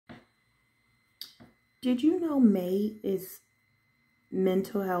Did you know May is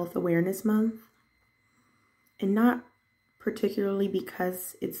Mental Health Awareness Month? And not particularly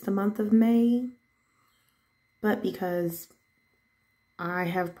because it's the month of May, but because I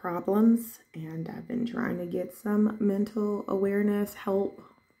have problems and I've been trying to get some mental awareness health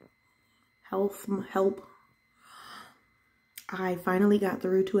help. I finally got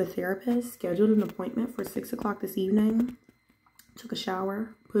through to a therapist, scheduled an appointment for 6 o'clock this evening, took a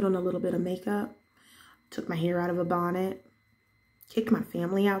shower, put on a little bit of makeup, took my hair out of a bonnet, kicked my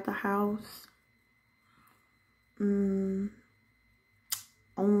family out the house,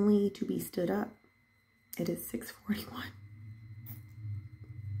 only to be stood up. It is 6:41.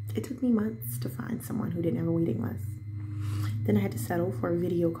 It took me months to find someone who didn't have a waiting list. Then I had to settle for a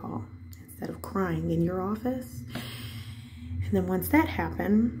video call instead of crying in your office. And then once that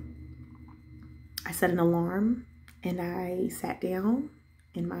happened, I set an alarm and I sat down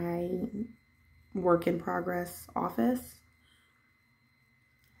in my work in progress office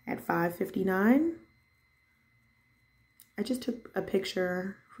at 5:59. I just took a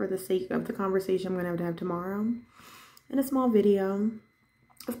picture for the sake of the conversation I'm going to have tomorrow and a small video.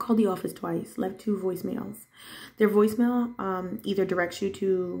 I've called the office twice, left 2 voicemails. Their voicemail either directs you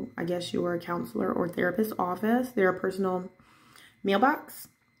to, I guess, your counselor or therapist office, their personal mailbox.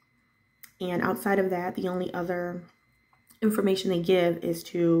 And outside of that, the only other information they give is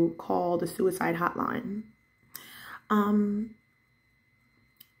to call the suicide hotline.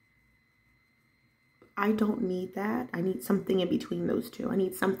 I don't need that. I need something in between those two. I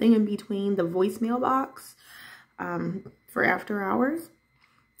need something in between the voicemail box for after hours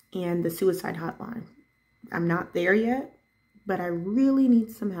and the suicide hotline. I'm not there yet, but I really need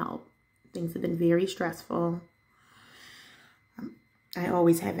some help. Things have been very stressful. I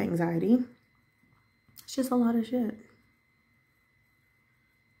always have anxiety. It's just a lot of shit.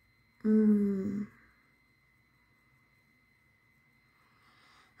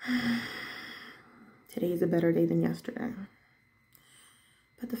 Today is a better day than yesterday.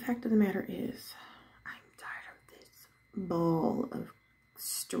 But the fact of the matter is, I'm tired of this ball of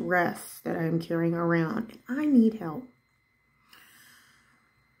stress that I'm carrying around, and I need help.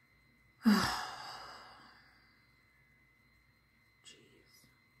 Jeez.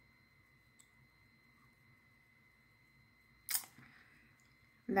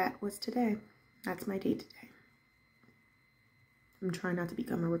 That was today. That's my day today. I'm trying not to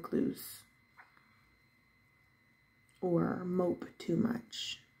become a recluse or mope too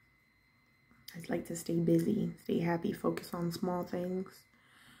much. I'd like to stay busy, stay happy, focus on small things.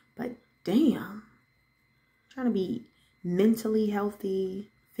 But damn, I'm trying to be mentally healthy,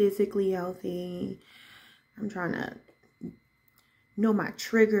 physically healthy. I'm trying to know my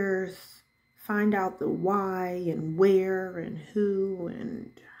triggers, find out the why and where and who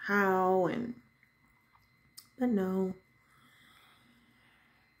and how, but no.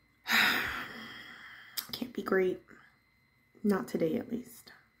 Can't be great. Not today, at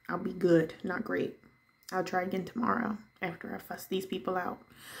least. I'll be good, not great. I'll try again tomorrow after I fuss these people out.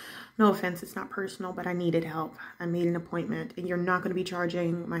 No offense, it's not personal, but I needed help. I made an appointment, and you're not going to be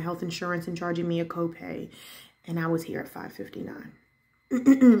charging my health insurance and charging me a copay. And I was here at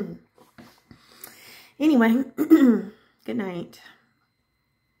 5:59. Anyway, good night.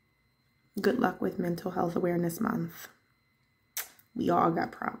 Good luck with Mental Health Awareness Month. We all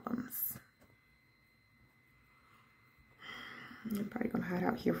got problems. I'm probably going to hide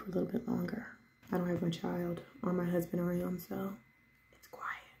out here for a little bit longer. I don't have my child or my husband around, so it's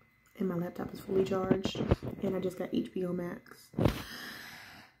quiet. And my laptop is fully charged. And I just got HBO Max.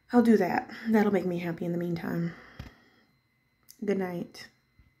 I'll do that. That'll make me happy in the meantime. Good night.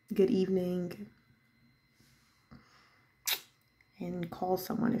 Good evening. And call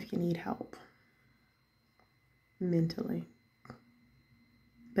someone if you need help. Mentally.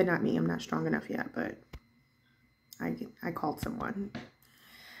 But not me. I'm not strong enough yet, but I called someone.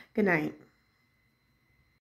 Good night.